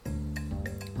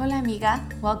Hola amiga,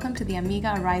 welcome to the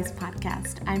Amiga Arise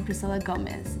podcast. I'm Priscilla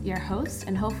Gomez, your host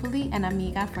and hopefully an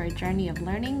amiga for a journey of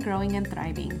learning, growing, and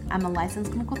thriving. I'm a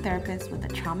licensed clinical therapist with a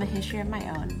trauma history of my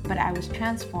own, but I was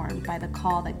transformed by the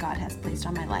call that God has placed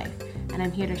on my life. And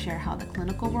I'm here to share how the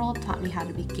clinical world taught me how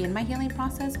to begin my healing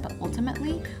process, but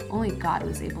ultimately, only God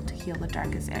was able to heal the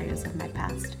darkest areas of my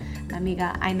past.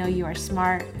 Amiga, I know you are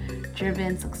smart,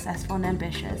 driven, successful, and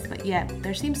ambitious, but yet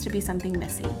there seems to be something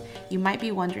missing. You might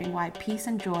be wondering why peace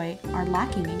and joy are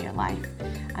lacking in your life.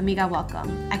 Amiga,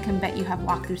 welcome. I can bet you have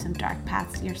walked through some dark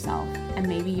paths yourself, and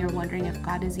maybe you're wondering if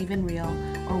God is even real,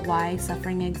 or why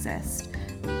suffering exists,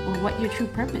 or what your true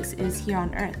purpose is here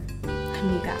on earth.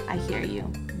 Amiga, I hear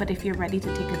you. But if you're ready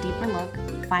to take a deeper look,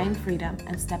 find freedom,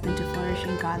 and step into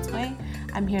flourishing God's way,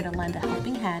 I'm here to lend a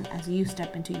helping hand as you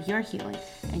step into your healing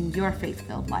and your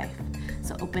faith-filled life.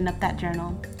 So open up that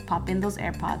journal, pop in those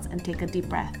AirPods, and take a deep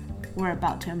breath. We're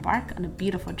about to embark on a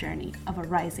beautiful journey of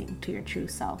arising to your true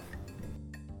self.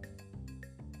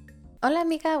 Hola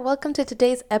amiga, welcome to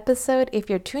today's episode. If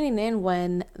you're tuning in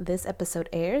when this episode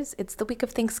airs, it's the week of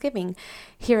Thanksgiving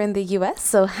here in the US.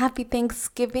 So happy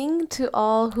Thanksgiving to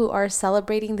all who are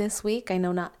celebrating this week. I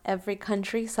know not every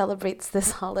country celebrates this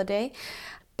holiday,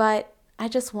 but I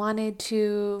just wanted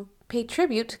to pay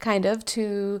tribute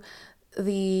to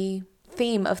the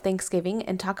theme of Thanksgiving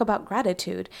and talk about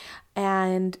gratitude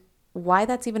and why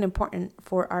that's even important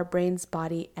for our brains,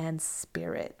 body, and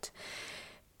spirit.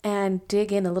 And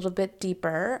dig in a little bit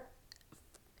deeper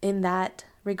in that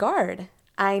regard.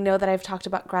 I know that I've talked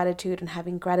about gratitude and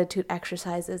having gratitude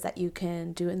exercises that you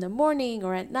can do in the morning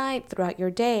or at night throughout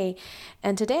your day.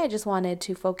 And today I just wanted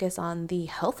to focus on the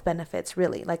health benefits,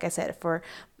 really, like I said, for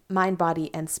mind,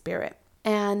 body, and spirit.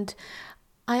 And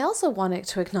I also wanted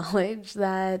to acknowledge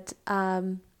that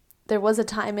there was a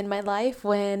time in my life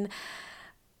when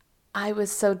I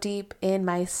was so deep in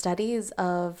my studies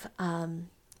of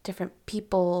different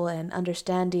people and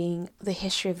understanding the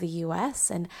history of the US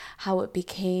and how it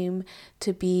became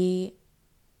to be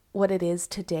what it is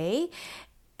today.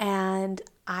 And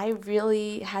I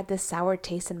really had this sour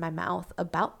taste in my mouth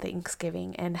about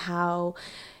Thanksgiving and how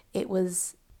it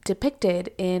was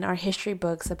depicted in our history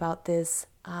books about this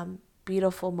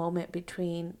beautiful moment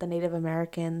between the Native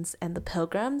Americans and the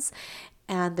Pilgrims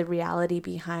and the reality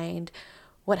behind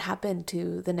what happened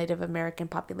to the Native American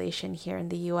population here in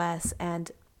the US. And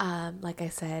like I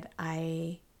said,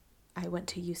 I went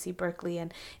to UC Berkeley,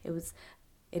 and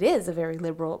it is a very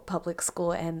liberal public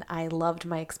school, and I loved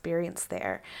my experience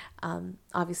there.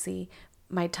 Obviously,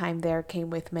 my time there came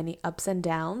with many ups and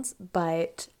downs,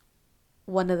 but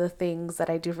one of the things that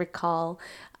I do recall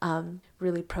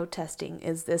really protesting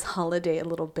is this holiday a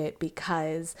little bit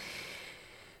because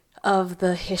of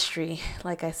the history,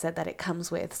 like I said, that it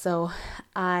comes with. So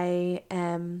I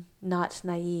am not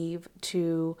naive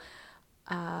to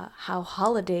how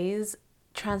holidays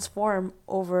transform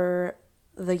over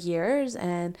the years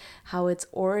and how its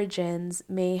origins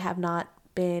may have not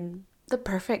been the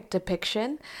perfect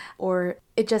depiction, or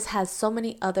it just has so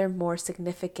many other more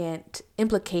significant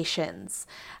implications,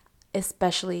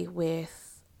 especially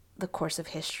with the course of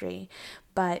history.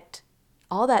 But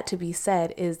all that to be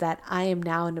said is that I am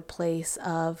now in a place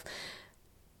of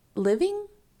living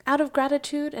out of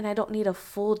gratitude, and I don't need a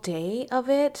full day of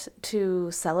it to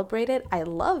celebrate it. I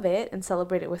love it and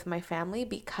celebrate it with my family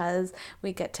because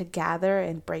we get to gather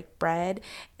and break bread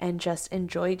and just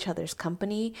enjoy each other's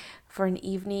company for an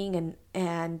evening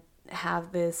and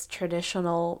have this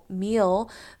traditional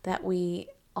meal that we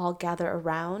all gather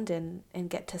around and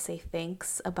get to say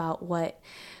thanks about what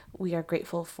we are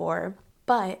grateful for.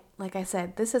 But like I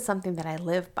said, this is something that I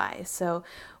live by. So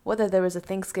whether there was a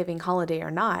Thanksgiving holiday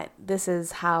or not, this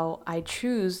is how I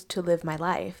choose to live my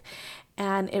life.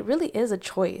 And it really is a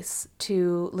choice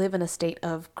to live in a state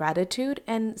of gratitude.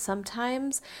 And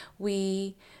sometimes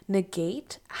we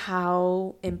negate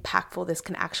how impactful this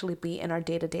can actually be in our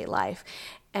day-to-day life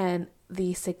and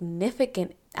the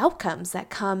significant outcomes that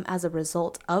come as a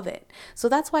result of it. So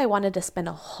that's why I wanted to spend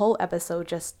a whole episode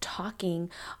just talking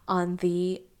on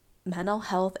the mental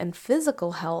health and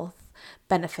physical health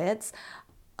benefits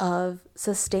of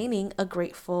sustaining a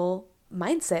grateful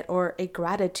mindset or a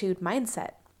gratitude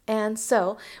mindset. And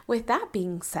so with that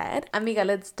being said, amiga,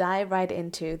 let's dive right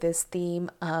into this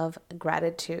theme of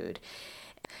gratitude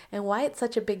and why it's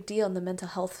such a big deal in the mental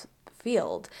health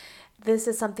field. This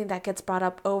is something that gets brought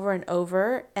up over and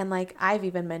over. And like I've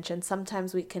even mentioned,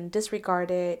 sometimes we can disregard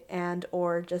it and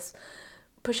or just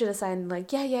push it aside and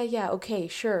like, yeah, okay,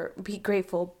 sure, be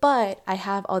grateful. But I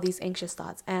have all these anxious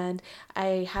thoughts and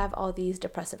I have all these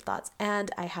depressive thoughts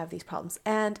and I have these problems.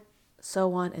 And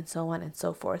so on and so on and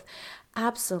so forth.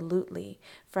 Absolutely,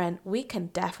 friend, we can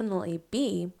definitely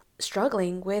be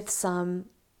struggling with some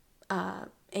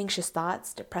anxious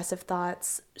thoughts, depressive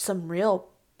thoughts, some real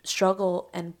struggle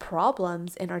and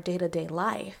problems in our day-to-day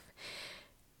life.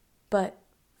 But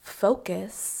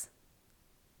focus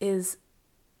is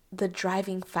the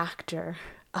driving factor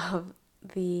of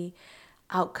the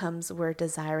outcomes we're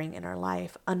desiring in our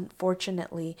life.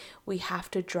 Unfortunately, we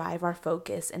have to drive our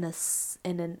focus in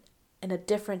a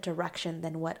different direction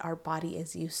than what our body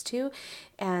is used to.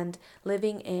 And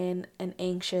living in an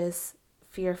anxious,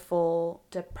 fearful,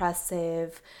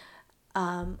 depressive,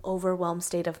 overwhelmed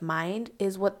state of mind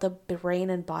is what the brain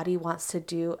and body wants to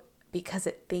do because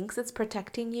it thinks it's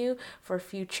protecting you for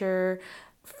future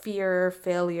fear,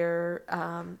 failure,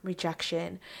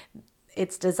 rejection.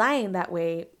 It's designed that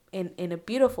way in a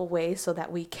beautiful way so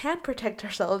that we can protect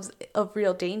ourselves of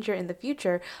real danger in the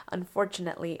future.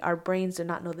 Unfortunately, our brains do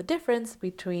not know the difference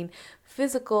between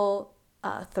physical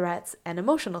threats and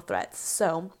emotional threats.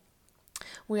 So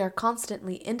we are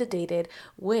constantly inundated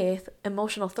with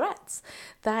emotional threats.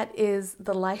 That is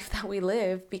the life that we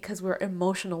live because we're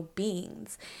emotional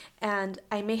beings. And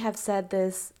I may have said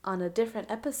this on a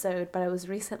different episode, but I was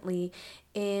recently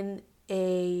in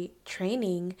a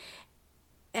training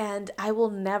and I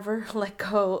will never let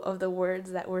go of the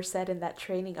words that were said in that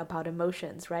training about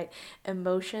emotions, right?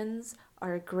 Emotions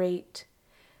are great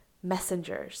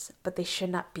messengers, but they should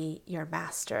not be your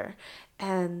master.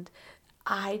 And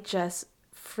I just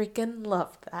freaking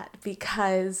love that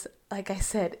because like I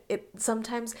said, it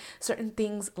sometimes certain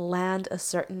things land a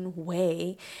certain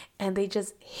way and they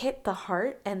just hit the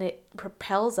heart and it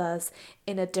propels us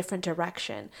in a different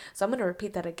direction. So I'm going to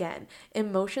repeat that again.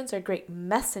 Emotions are great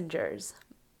messengers,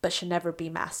 but should never be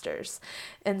masters.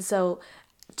 And so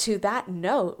to that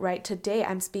note, right, today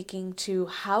I'm speaking to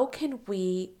how can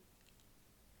we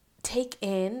take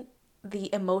in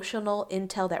the emotional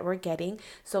intel that we're getting.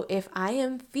 So if I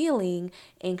am feeling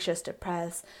anxious,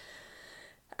 depressed,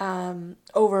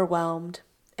 overwhelmed,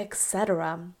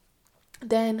 etc.,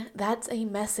 then that's a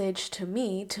message to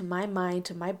me, to my mind,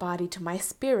 to my body, to my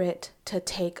spirit to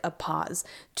take a pause,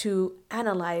 to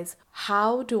analyze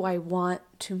how do I want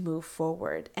to move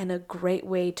forward. And a great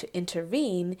way to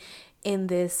intervene in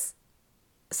this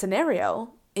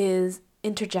scenario is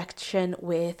interjection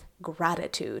with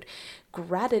gratitude.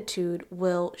 Gratitude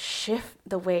will shift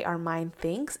the way our mind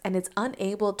thinks and it's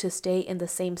unable to stay in the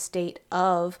same state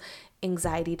of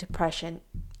anxiety, depression,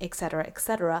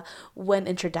 etc., when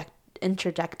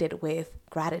interjected with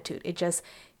gratitude. It just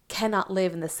cannot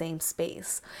live in the same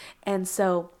space. And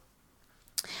so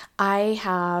I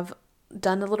have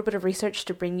done a little bit of research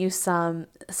to bring you some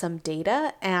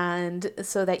data and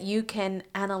so that you can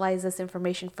analyze this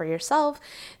information for yourself,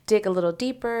 dig a little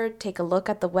deeper, take a look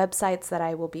at the websites that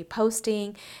I will be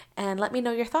posting, and let me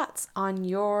know your thoughts on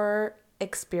your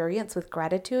experience with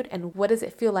gratitude and what does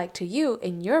it feel like to you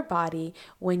in your body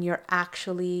when you're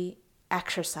actually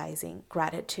exercising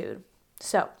gratitude.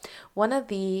 So, one of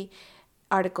the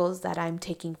articles that I'm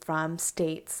taking from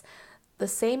states, the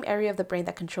same area of the brain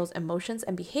that controls emotions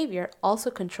and behavior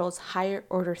also controls higher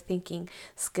order thinking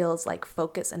skills like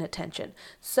focus and attention.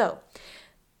 So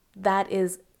that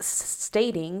is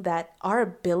stating that our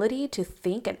ability to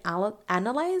think and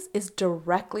analyze is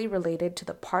directly related to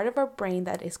the part of our brain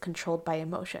that is controlled by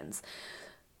emotions.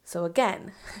 So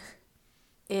again,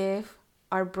 if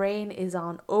our brain is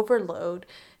on overload,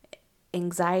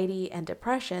 anxiety and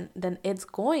depression, then it's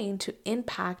going to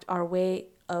impact our way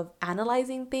of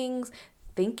analyzing things,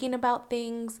 thinking about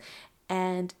things,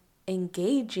 and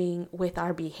engaging with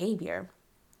our behavior.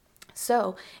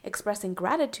 So, expressing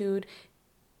gratitude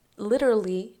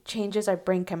literally changes our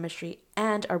brain chemistry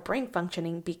and our brain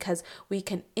functioning because we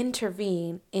can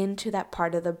intervene into that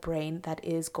part of the brain that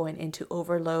is going into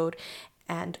overload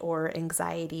and or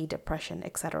anxiety, depression,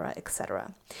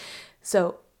 etc.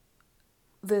 So,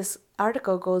 this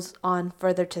article goes on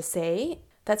further to say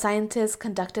that scientists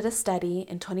conducted a study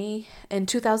in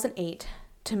 2008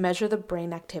 to measure the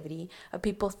brain activity of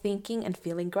people thinking and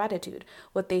feeling gratitude.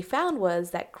 What they found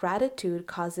was that gratitude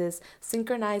causes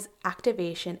synchronized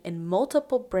activation in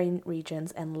multiple brain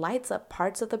regions and lights up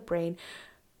parts of the brain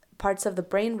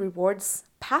rewards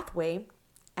pathway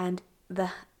and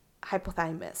the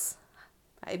hypothalamus.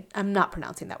 I'm not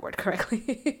pronouncing that word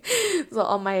correctly. So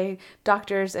all my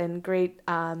doctors and great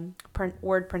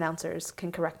word pronouncers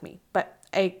can correct me. But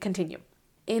I continue.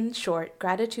 In short,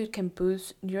 gratitude can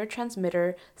boost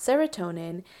neurotransmitter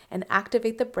serotonin and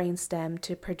activate the brainstem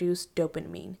to produce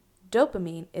dopamine.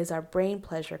 Dopamine is our brain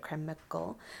pleasure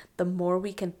chemical. The more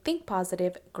we can think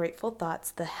positive, grateful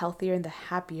thoughts, the healthier and the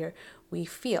happier we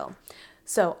feel.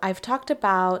 So, I've talked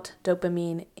about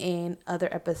dopamine in other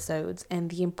episodes and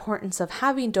the importance of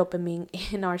having dopamine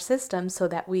in our system so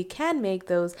that we can make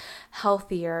those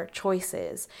healthier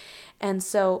choices. And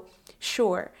so,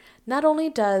 sure, not only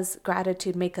does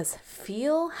gratitude make us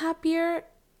feel happier,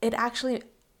 it actually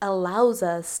allows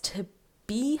us to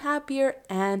be happier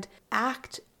and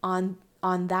act on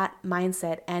that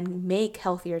mindset and make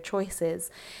healthier choices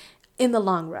in the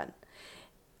long run.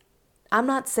 I'm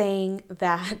not saying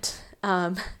that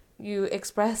you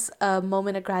express a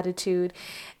moment of gratitude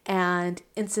and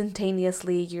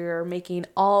instantaneously you're making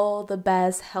all the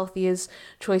best, healthiest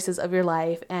choices of your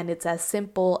life, and it's as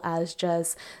simple as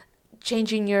just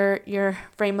changing your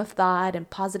frame of thought and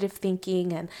positive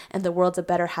thinking, and the world's a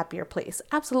better, happier place.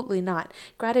 Absolutely not.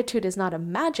 Gratitude is not a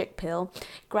magic pill.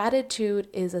 Gratitude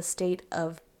is a state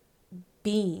of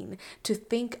being, to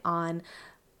think on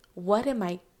what am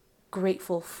I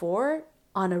grateful for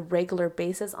on a regular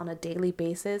basis, on a daily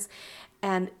basis,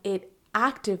 and it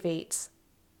activates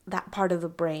that part of the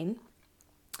brain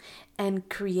and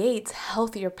creates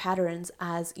healthier patterns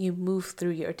as you move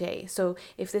through your day. So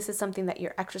if this is something that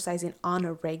you're exercising on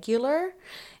a regular,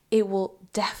 it will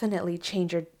definitely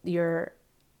change your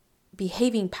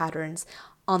behaving patterns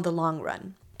on the long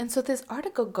run. And so this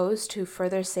article goes to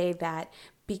further say that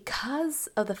because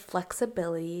of the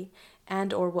flexibility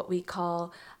and or what we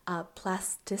call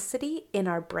plasticity in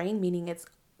our brain, meaning it's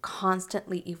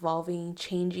constantly evolving,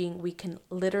 changing, we can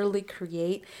literally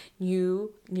create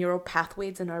new neural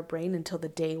pathways in our brain until the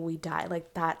day we die.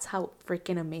 Like, that's how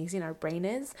freaking amazing our brain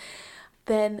is.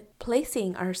 Then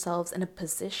placing ourselves in a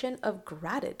position of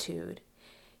gratitude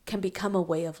can become a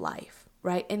way of life,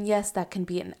 right? And yes, that can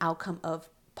be an outcome of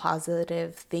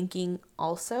positive thinking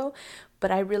also,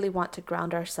 but I really want to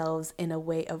ground ourselves in a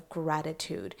way of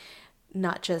gratitude,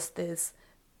 not just this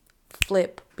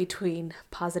flip between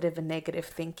positive and negative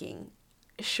thinking.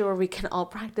 Sure, we can all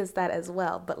practice that as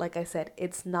well, but like I said,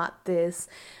 it's not this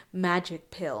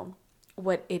magic pill.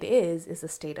 What it is a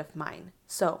state of mind.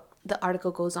 So the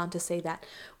article goes on to say that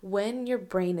when your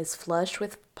brain is flushed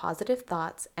with positive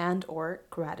thoughts and or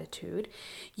gratitude,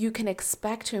 you can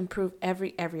expect to improve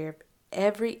every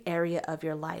area of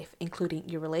your life, including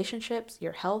your relationships,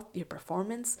 your health, your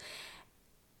performance,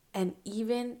 and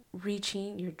even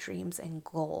reaching your dreams and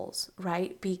goals,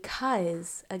 right?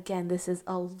 Because again, this is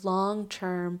a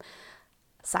long-term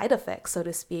side effect, so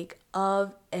to speak,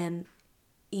 of an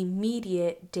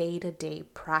immediate day-to-day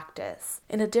practice.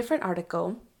 In a different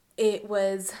article, it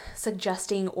was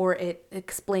suggesting, or it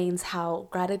explains how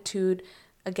gratitude,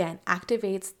 again,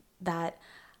 activates that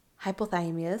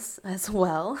hypothalamus as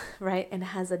well, right? And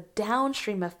has a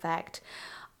downstream effect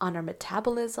on our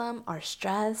metabolism, our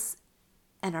stress,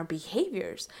 and our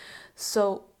behaviors.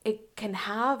 So it can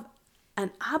have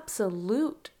an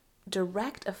absolute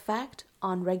direct effect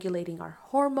on regulating our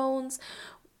hormones,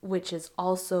 which is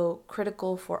also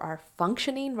critical for our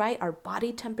functioning, right? Our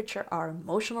body temperature, our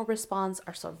emotional response,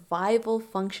 our survival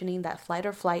functioning, that flight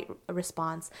or flight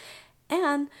response.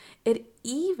 And it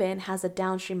even has a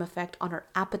downstream effect on our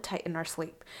appetite and our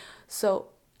sleep. So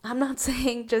I'm not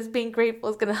saying just being grateful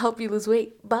is going to help you lose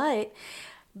weight, but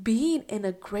being in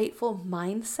a grateful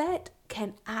mindset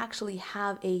can actually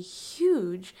have a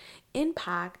huge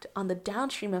impact on the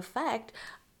downstream effect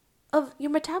of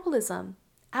your metabolism.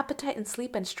 Appetite and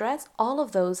sleep and stress, all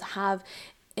of those have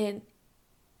a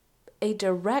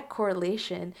direct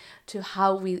correlation to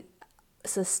how we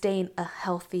sustain a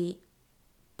healthy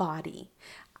body.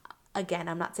 Again,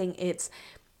 I'm not saying it's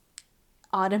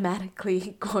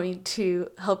automatically going to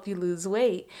help you lose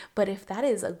weight, but if that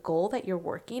is a goal that you're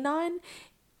working on,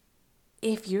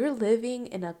 if you're living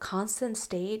in a constant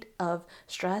state of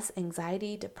stress,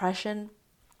 anxiety, depression,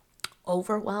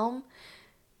 overwhelm,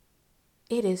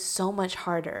 it is so much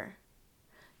harder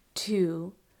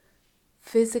to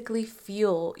physically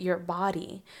fuel your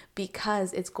body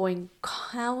because it's going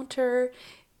counter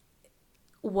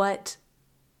what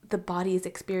the body is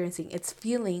experiencing. It's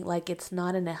feeling like it's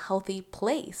not in a healthy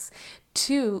place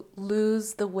to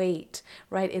lose the weight,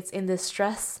 right? It's in this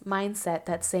stress mindset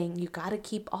that's saying you got to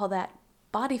keep all that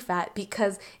body fat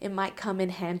because it might come in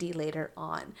handy later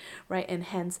on, right? And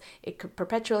hence it could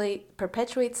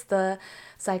perpetuates the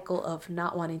cycle of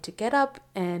not wanting to get up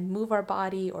and move our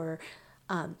body or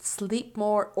sleep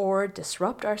more or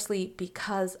disrupt our sleep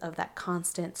because of that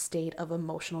constant state of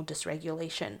emotional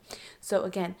dysregulation. So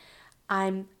again,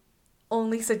 I'm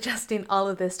only suggesting all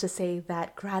of this to say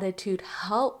that gratitude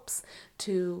helps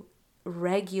to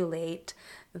regulate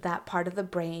that part of the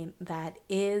brain that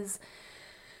is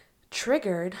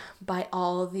triggered by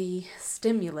all the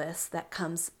stimulus that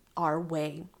comes our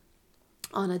way.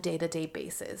 on a day-to-day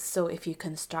basis. So if you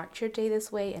can start your day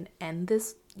this way and end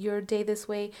your day this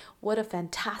way, what a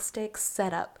fantastic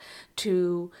setup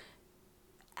to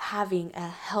having a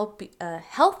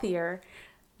healthier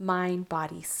mind,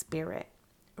 body, spirit,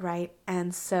 right?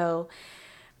 And so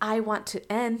I want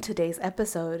to end today's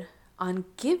episode on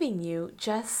giving you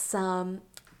just some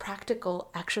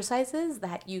practical exercises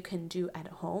that you can do at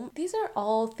home. These are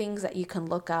all things that you can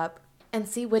look up and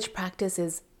see which practice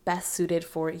is best suited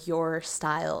for your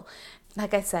style.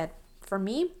 Like I said, for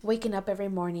me, waking up every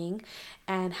morning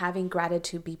and having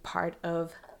gratitude be part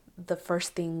of the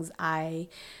first things I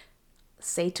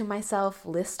say to myself,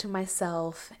 list to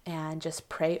myself, and just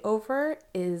pray over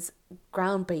is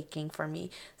groundbreaking for me,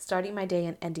 starting my day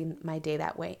and ending my day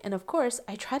that way. And of course,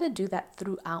 I try to do that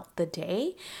throughout the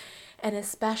day, and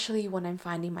especially when I'm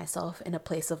finding myself in a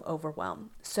place of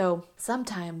overwhelm. So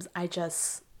sometimes I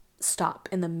just stop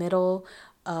in the middle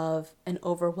of an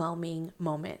overwhelming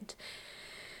moment.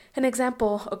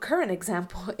 A current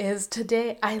example is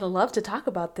today. I love to talk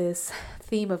about this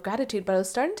theme of gratitude, but I was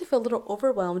starting to feel a little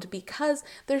overwhelmed because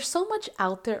there's so much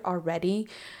out there already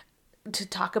to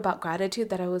talk about gratitude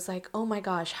that I was like, oh my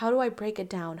gosh, how do I break it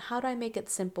down? How do I make it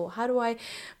simple? How do I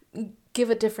give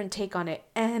a different take on it?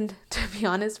 And to be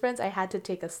honest, friends, I had to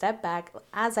take a step back,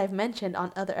 as I've mentioned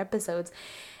on other episodes,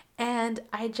 and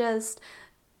I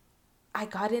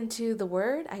got into the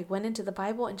Word, I went into the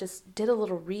Bible and just did a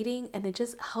little reading, and it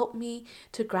just helped me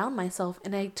to ground myself.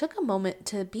 And I took a moment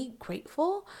to be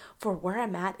grateful for where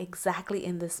I'm at exactly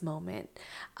in this moment.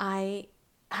 I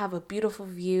have a beautiful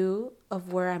view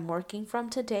of where I'm working from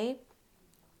today.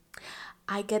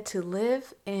 I get to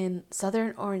live in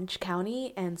Southern Orange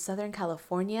County and Southern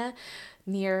California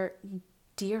near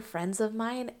dear friends of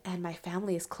mine, and my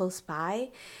family is close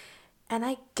by. And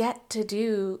I get to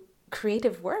do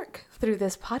creative work through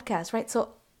this podcast, right?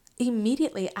 So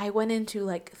immediately I went into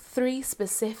like 3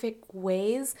 specific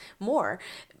ways more,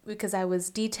 because I was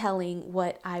detailing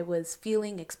what I was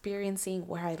feeling, experiencing,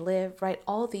 where I live, right?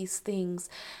 All these things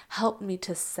helped me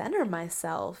to center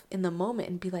myself in the moment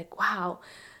and be like, wow,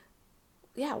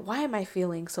 yeah, why am I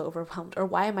feeling so overwhelmed? Or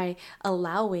why am I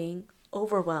allowing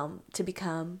overwhelm to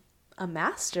become a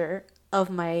master of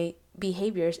my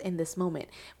behaviors in this moment?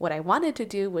 What I wanted to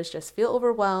do was just feel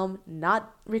overwhelmed,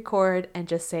 not record, and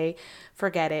just say,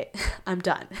 forget it, I'm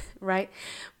done, right?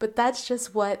 But that's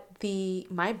just what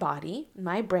my body,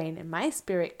 my brain, and my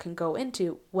spirit can go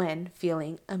into when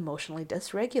feeling emotionally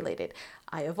dysregulated.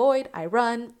 I avoid, I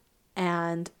run,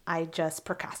 and I just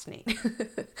procrastinate.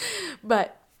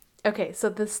 But okay, so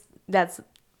that's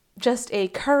just a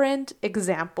current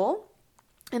example.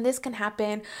 And this can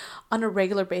happen on a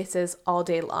regular basis all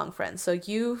day long, friends. So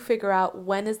you figure out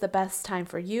when is the best time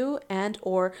for you, and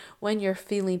or when you're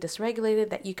feeling dysregulated,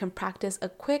 that you can practice a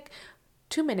quick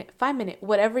 2-minute, 5-minute,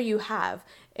 whatever you have.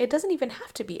 It doesn't even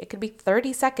have to be. It could be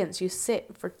 30 seconds. You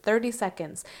sit for 30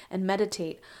 seconds and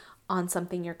meditate on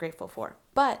something you're grateful for.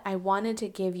 But I wanted to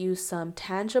give you some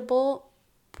tangible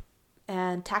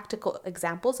and tactical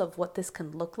examples of what this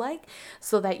can look like,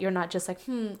 so that you're not just like,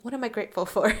 what am I grateful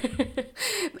for?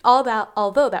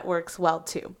 Although that works well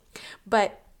too.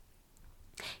 But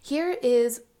here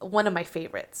is one of my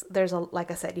favorites.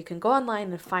 Like I said, you can go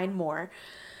online and find more,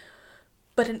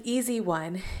 but an easy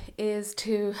one is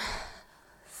to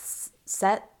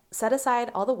set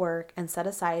aside all the work and set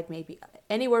aside maybe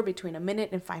anywhere between 1 minute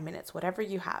and 5 minutes, whatever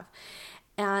you have,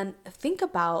 and think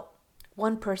about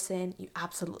one person you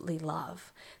absolutely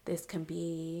love. This can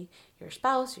be your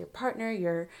spouse, your partner,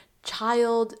 your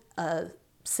child, a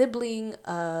sibling,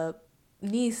 a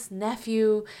niece,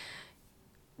 nephew,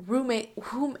 roommate,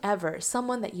 whomever,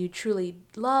 someone that you truly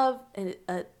love and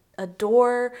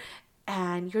adore,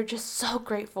 and you're just so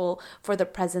grateful for the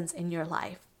presence in your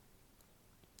life.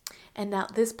 And now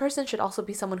this person should also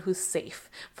be someone who's safe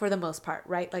for the most part,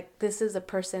 right? Like this is a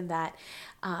person that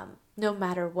no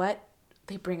matter what,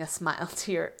 they bring a smile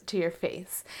to your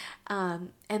face.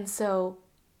 And so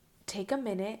take a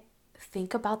minute,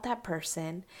 think about that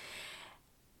person,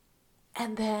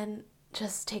 and then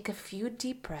just take a few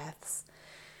deep breaths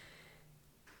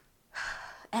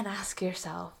and ask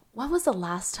yourself, when was the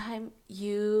last time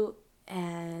you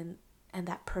and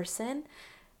that person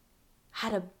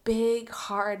had a big,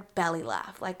 hard belly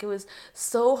laugh? Like it was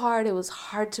so hard, it was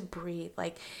hard to breathe,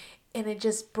 and it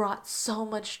just brought so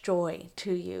much joy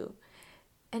to you.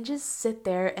 And just sit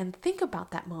there and think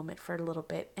about that moment for a little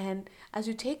bit. And as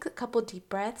you take a couple deep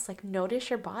breaths, notice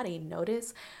your body.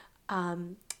 Notice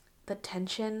the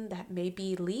tension that may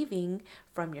be leaving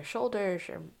from your shoulders,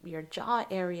 your jaw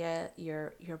area,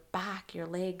 your back, your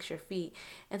legs, your feet.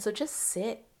 And so just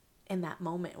sit in that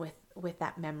moment with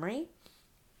that memory.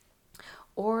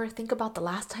 Or think about the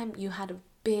last time you had a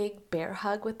big bear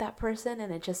hug with that person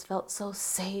and it just felt so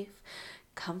safe,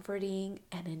 comforting,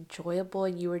 and enjoyable.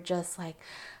 And you were just like,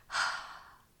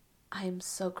 I am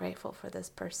so grateful for this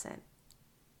person,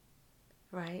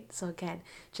 right? So again,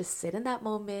 just sit in that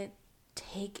moment,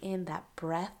 take in that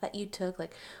breath that you took.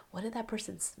 Like, what did that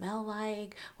person smell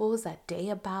like? What was that day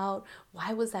about?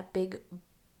 Why was that big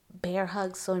bear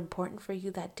hug so important for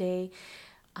you that day?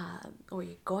 Were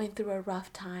you going through a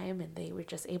rough time and they were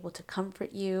just able to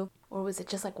comfort you? Or was it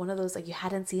just like one of those, like, you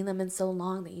hadn't seen them in so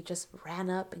long that you just ran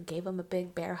up and gave them a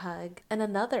big bear hug? And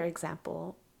another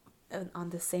example on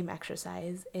the same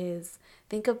exercise is,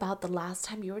 think about the last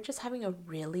time you were just having a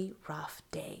really rough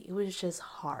day. It was just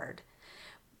hard.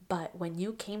 But when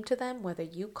you came to them, whether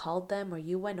you called them or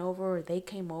you went over or they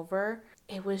came over,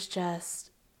 it was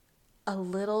just a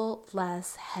little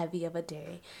less heavy of a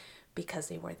day because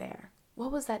they were there.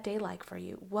 What was that day like for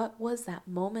you? What was that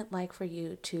moment like for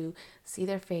you to see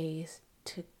their face,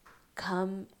 to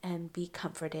come and be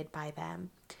comforted by them?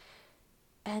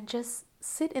 And just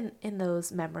sit in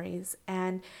those memories.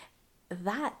 And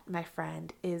that, my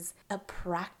friend, is a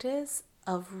practice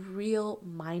of real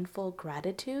mindful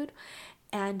gratitude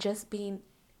and just being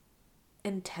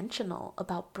intentional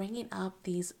about bringing up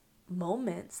these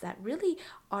moments that really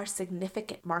are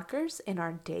significant markers in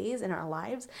our days, in our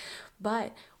lives,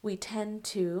 but we tend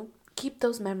to keep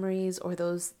those memories or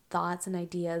those thoughts and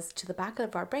ideas to the back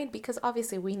of our brain because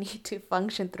obviously we need to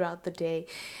function throughout the day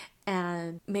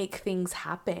and make things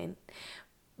happen.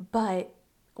 But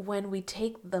when we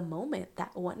take the moment,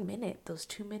 that 1 minute, those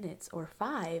 2 minutes, or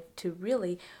 5, to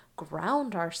really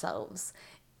ground ourselves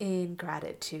in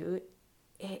gratitude,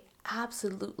 it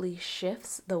absolutely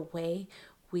shifts the way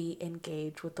we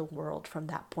engage with the world from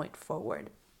that point forward.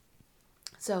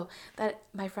 So that,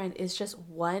 my friend, is just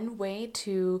one way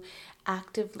to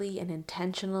actively and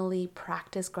intentionally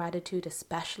practice gratitude,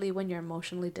 especially when you're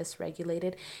emotionally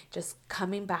dysregulated. Just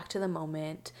coming back to the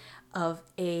moment of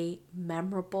a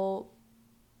memorable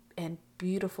and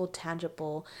beautiful,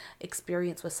 tangible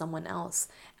experience with someone else.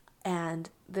 And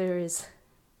there is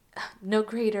no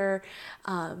greater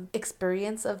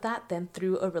experience of that than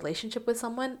through a relationship with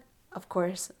someone. Of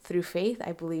course, through faith,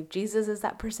 I believe Jesus is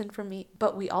that person for me,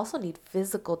 but we also need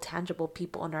physical, tangible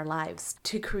people in our lives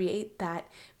to create that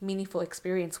meaningful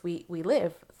experience we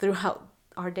live throughout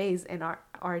our days and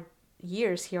our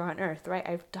years here on earth, right?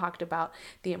 I've talked about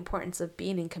the importance of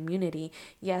being in community.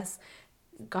 Yes,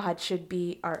 God should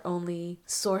be our only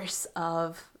source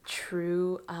of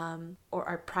true, or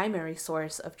our primary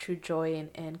source of true joy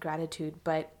and gratitude,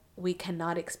 but we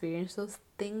cannot experience those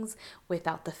things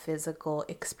without the physical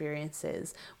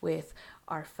experiences with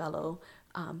our fellow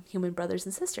human brothers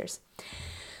and sisters.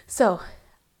 So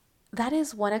that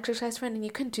is one exercise, friend, and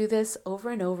you can do this over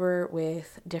and over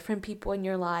with different people in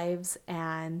your lives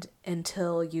and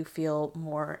until you feel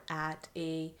more at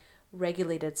a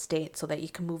regulated state so that you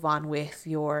can move on with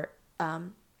your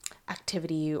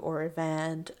activity or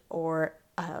event or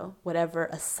whatever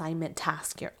assignment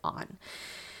task you're on.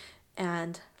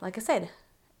 And like I said,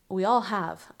 we all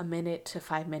have a minute to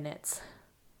 5 minutes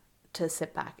to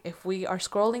sit back. If we are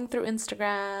scrolling through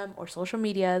Instagram or social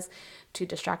medias to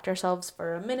distract ourselves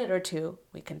for a minute or two,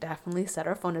 we can definitely set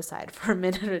our phone aside for a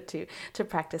minute or two to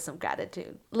practice some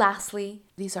gratitude. Lastly,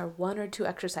 these are 1 or 2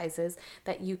 exercises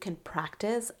that you can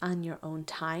practice on your own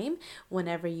time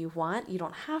whenever you want. You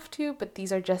don't have to, but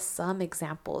these are just some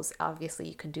examples. Obviously,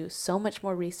 you can do so much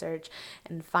more research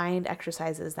and find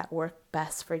exercises that work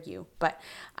best for you. But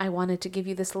I wanted to give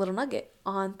you this little nugget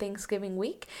on Thanksgiving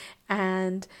week,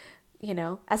 and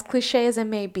as cliche as it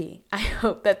may be, I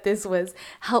hope that this was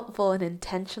helpful and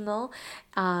intentional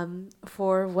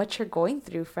for what you're going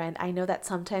through, friend. I know that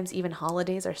sometimes even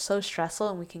holidays are so stressful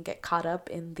and we can get caught up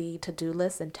in the to-do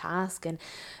list and task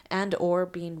and or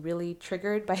being really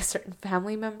triggered by certain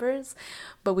family members,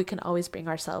 but we can always bring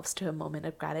ourselves to a moment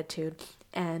of gratitude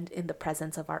and in the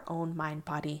presence of our own mind,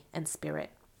 body, and spirit.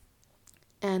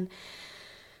 And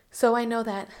so I know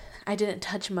that I didn't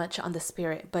touch much on the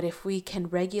spirit, but if we can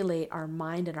regulate our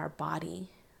mind and our body,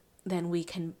 then we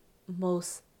can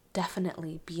most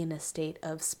definitely be in a state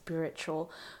of spiritual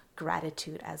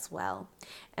gratitude as well.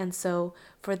 And so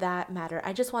for that matter,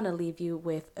 I just want to leave you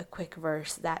with a quick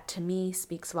verse that to me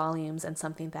speaks volumes and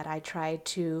something that I try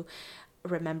to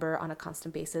remember on a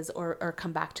constant basis or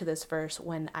come back to this verse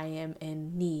when I am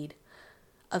in need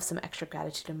of some extra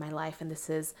gratitude in my life. And this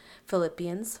is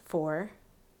Philippians 4,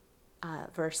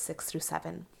 verse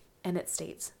 6-7, and it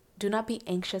states, "Do not be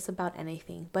anxious about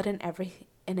anything, but in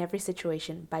every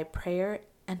situation, by prayer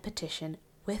and petition,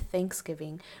 with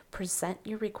thanksgiving, present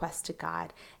your requests to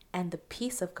God, and the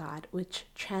peace of God, which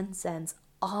transcends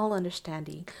all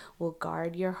understanding will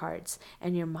guard your hearts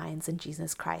and your minds in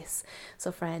Jesus Christ.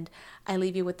 So friend, I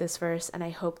leave you with this verse, and I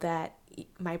hope that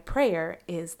my prayer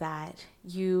is that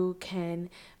you can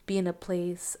be in a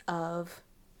place of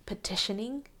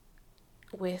petitioning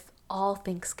with all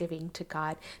thanksgiving to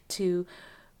God to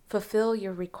fulfill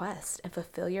your request and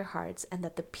fulfill your hearts, and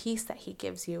that the peace that He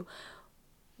gives you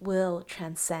will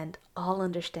transcend all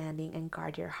understanding and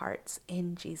guard your hearts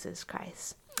in Jesus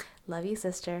Christ. Love you,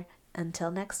 sister.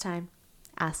 Until next time,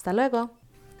 hasta luego.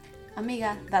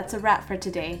 Amiga, that's a wrap for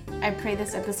today. I pray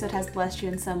this episode has blessed you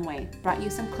in some way, brought you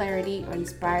some clarity, or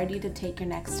inspired you to take your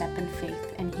next step in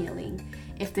faith and healing.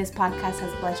 If this podcast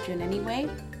has blessed you in any way,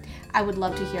 I would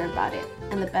love to hear about it.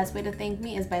 And the best way to thank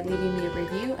me is by leaving me a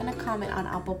review and a comment on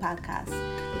Apple Podcasts.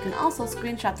 You can also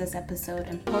screenshot this episode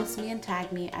and post me and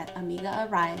tag me at Amiga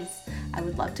Arise. I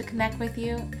would love to connect with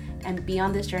you and be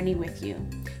on this journey with you.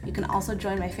 You can also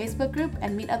join my Facebook group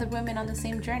and meet other women on the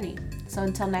same journey. So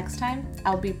until next time,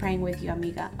 I'll be praying with you,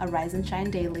 amiga. Arise and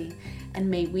shine daily. And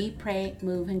may we pray,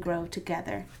 move, and grow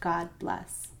together. God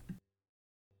bless.